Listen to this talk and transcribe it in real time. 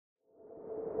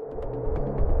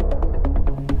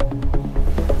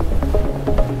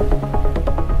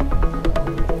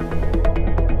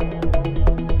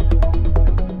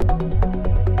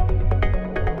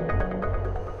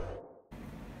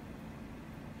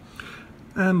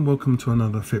And welcome to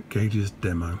another FIP gauges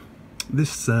demo.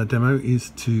 This demo is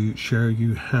to show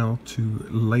you how to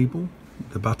label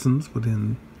the buttons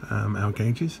within our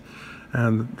gauges,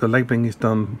 and the labeling is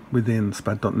done within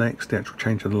SPAD.next, the actual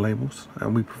change of the labels,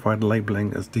 and we provide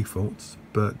labeling as defaults,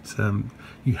 but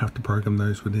you have to program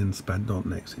those within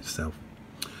SPAD.next itself.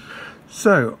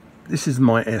 So this is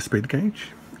my airspeed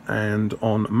gauge, and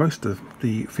on most of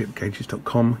the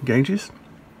FIPgauges.com gauges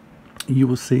you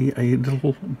will see a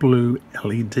little blue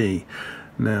LED.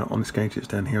 Now on this gauge it's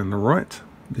down here on the right.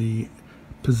 The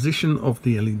position of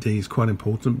the LED is quite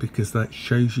important because that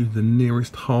shows you the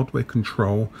nearest hardware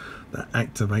control that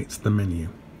activates the menu.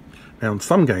 Now on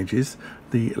some gauges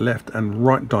the left and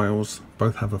right dials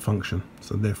both have a function,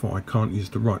 so therefore I can't use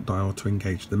the right dial to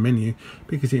engage the menu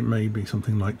because it may be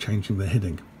something like changing the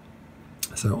heading.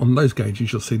 So on those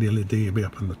gauges you'll see the LED will be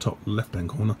up in the top left hand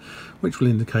corner, which will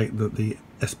indicate that the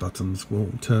S buttons will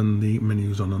turn the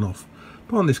menus on and off.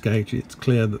 But on this gauge it's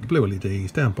clear that the blue LED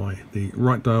is down by the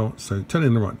right dial, so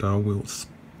turning the right dial will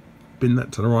spin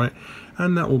that to the right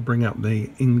and that will bring up the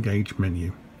engage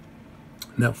menu.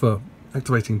 Now for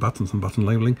activating buttons and button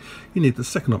labeling you need the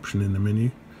second option in the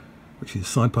menu, which is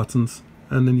side buttons,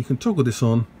 and then you can toggle this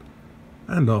on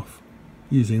and off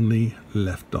using the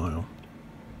left dial.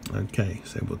 Okay,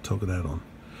 so we'll toggle that on.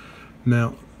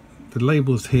 Now the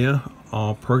labels here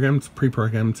are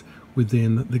pre-programmed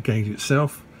within the gauge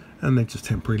itself, and they're just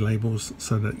temporary labels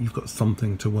so that you've got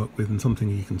something to work with and something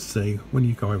you can see when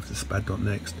you go over to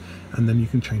SPAD.next, and then you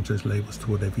can change those labels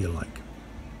to whatever you like.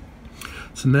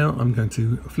 So now I'm going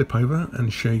to flip over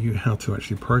and show you how to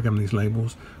actually program these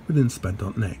labels within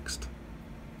SPAD.next.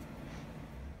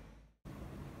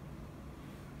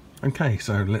 Okay,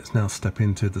 so let's now step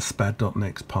into the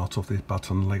SPAD.next part of this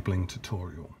button labeling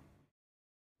tutorial.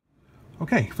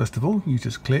 Okay, first of all, you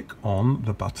just click on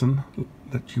the button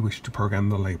that you wish to program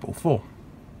the label for.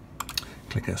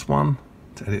 Click S1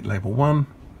 to edit label 1,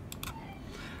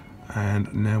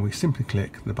 and now we simply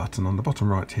click the button on the bottom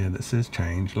right here that says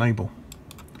change label.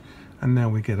 And now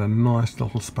we get a nice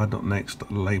little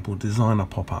SPAD.next label designer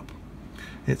pop-up.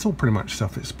 It's all pretty much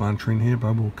self-explanatory in here, but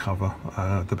I will cover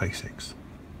the basics.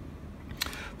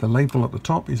 The label at the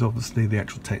top is obviously the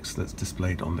actual text that's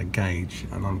displayed on the gauge,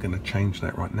 and I'm going to change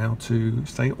that right now to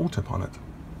say autopilot.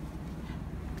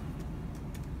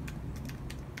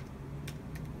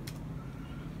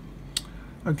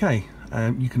 Okay,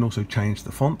 you can also change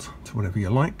the font to whatever you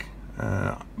like.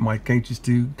 My gauges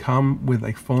do come with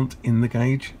a font in the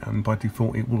gauge, and by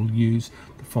default it will use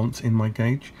the fonts in my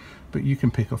gauge, but you can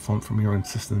pick a font from your own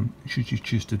system should you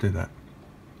choose to do that.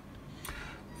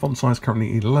 Font size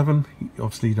currently 11.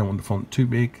 Obviously you don't want the font too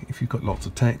big if you've got lots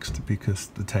of text, because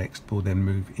the text will then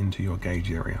move into your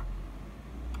gauge area.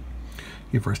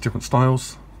 You have various different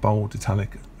styles: bold,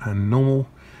 italic and normal,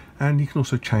 and you can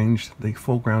also change the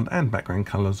foreground and background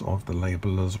colors of the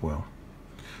label as well.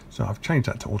 So I've changed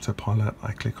that to autopilot.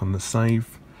 I click on the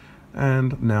save,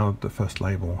 and now the first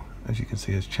label, as you can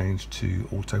see, has changed to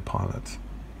autopilot.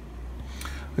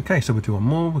 Okay, so we'll do one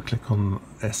more. We'll click on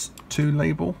S2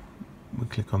 label. We'll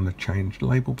click on the change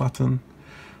label button.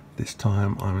 This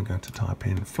time I'm going to type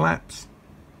in flaps,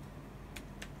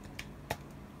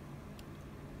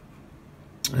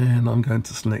 and I'm going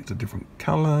to select a different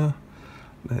color.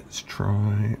 Let's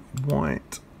try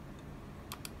white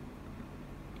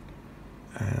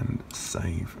and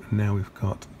save. Now we've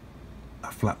got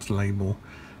a flaps label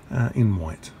in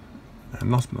white.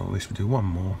 And last but not least, we'll do one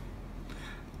more.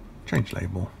 Change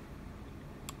label.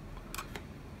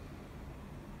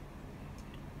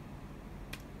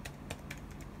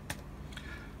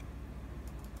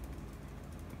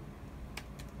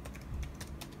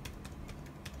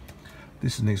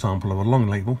 This is an example of a long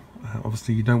label.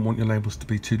 Obviously you don't want your labels to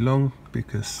be too long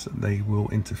because they will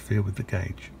interfere with the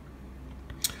gauge.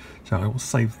 So I will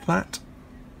save that,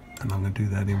 and I'm going to do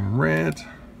that in red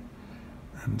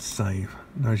and save.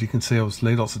 Now as you can see,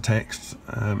 obviously lots of text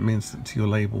means that your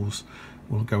labels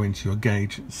will go into your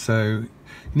gauge, so you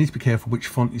need to be careful which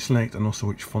font you select and also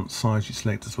which font size you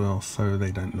select as well, so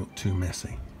they don't look too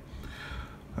messy.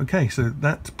 Okay, so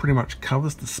that pretty much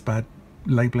covers the SPAD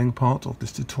labeling part of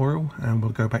this tutorial, and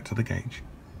we'll go back to the gauge.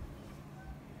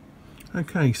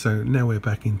 Okay, so now we're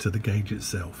back into the gauge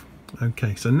itself.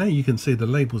 Okay, so now you can see the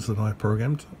labels that I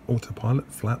programmed: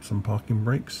 autopilot, flaps and parking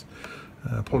brakes.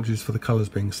 Apologies for the colours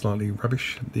being slightly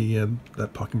rubbish. That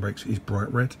parking brakes is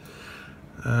bright red,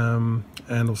 and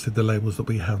obviously the labels that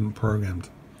we haven't programmed.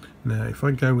 Now if I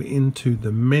go into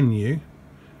the menu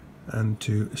and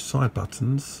to side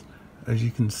buttons, as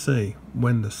you can see,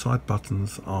 when the side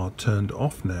buttons are turned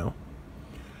off now,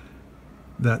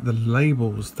 that the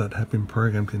labels that have been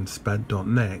programmed in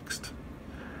SPAD.next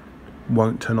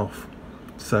won't turn off.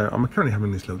 So I'm currently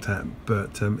having this looked at,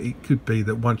 but it could be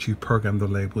that once you program the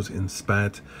labels in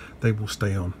SPAD, they will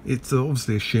stay on. It's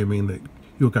obviously assuming that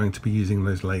you're going to be using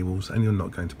those labels and you're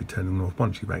not going to be turning them off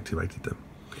once you've activated them.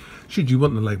 Should you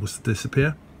want the labels to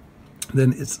disappear,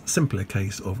 then it's simply a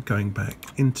case of going back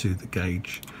into the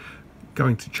gauge,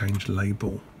 going to change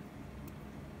label,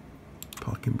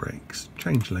 parking brakes,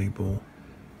 change label,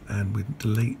 and we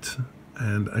delete,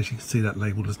 and as you can see that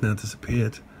label has now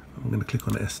disappeared. I'm going to click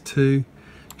on S2,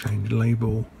 change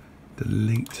label,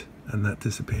 delete, and that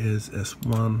disappears.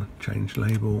 S1, change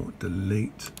label,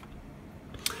 delete,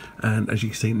 and as you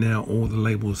can see now all the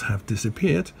labels have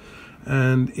disappeared.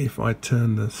 And if I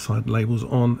turn the side labels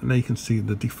on, now you can see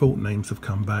the default names have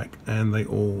come back and they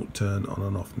all turn on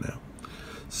and off now.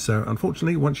 So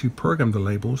unfortunately, once you program the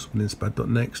labels within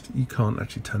SPAD.next, you can't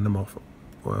actually turn them off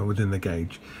within the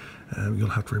gauge. You'll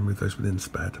have to remove those within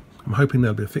SPAD. I'm hoping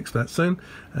there'll be a fix for that soon,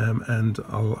 and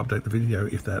I'll update the video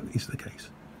if that is the case.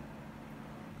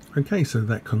 Okay, so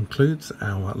that concludes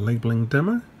our labeling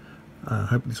demo. I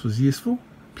hope this was useful.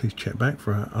 Please check back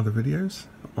for our other videos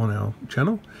on our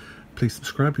channel. Please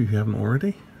subscribe if you haven't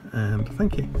already, and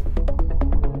thank you.